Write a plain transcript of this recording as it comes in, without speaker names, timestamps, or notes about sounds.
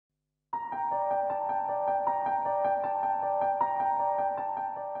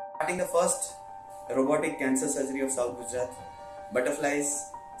starting the first robotic cancer surgery of South Gujarat.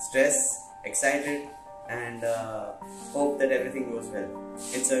 Butterflies, stress, excited, and hope that everything goes well.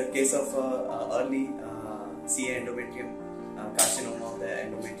 It's a case of early CA endometrium, carcinoma of the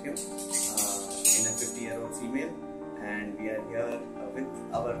endometrium in a 50-year-old female, and we are here with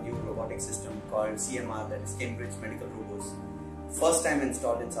our new robotic system called CMR, that is Cambridge Medical Robots. First time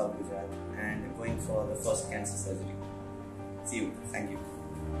installed in South Gujarat and going for the first cancer surgery. See you. Thank you.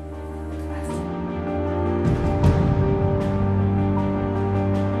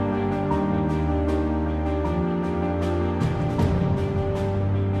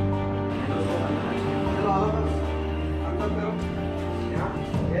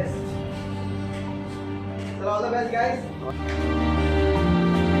 All the best, guys.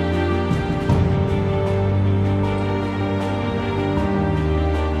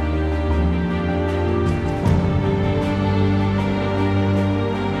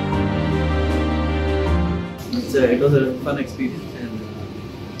 It was a fun experience,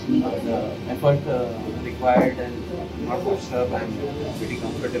 and the effort required and not pushed up. I'm pretty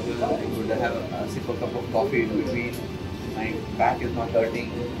comfortable. I could have a sip of a cup of coffee in between. My back is not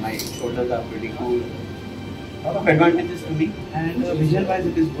hurting. My shoulders are pretty cool. A lot of advantages to me, and vision wise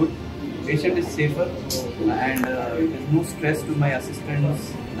it is good. Patient is safer, and there's no stress to my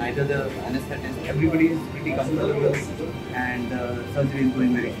assistants, neither the anesthetist. Everybody is pretty comfortable, and surgery is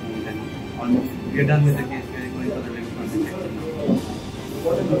going very smooth, and almost we are done with the case. We are going for the lymph node dissection.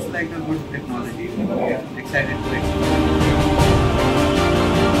 It looks like a good technology. We are excited to explore.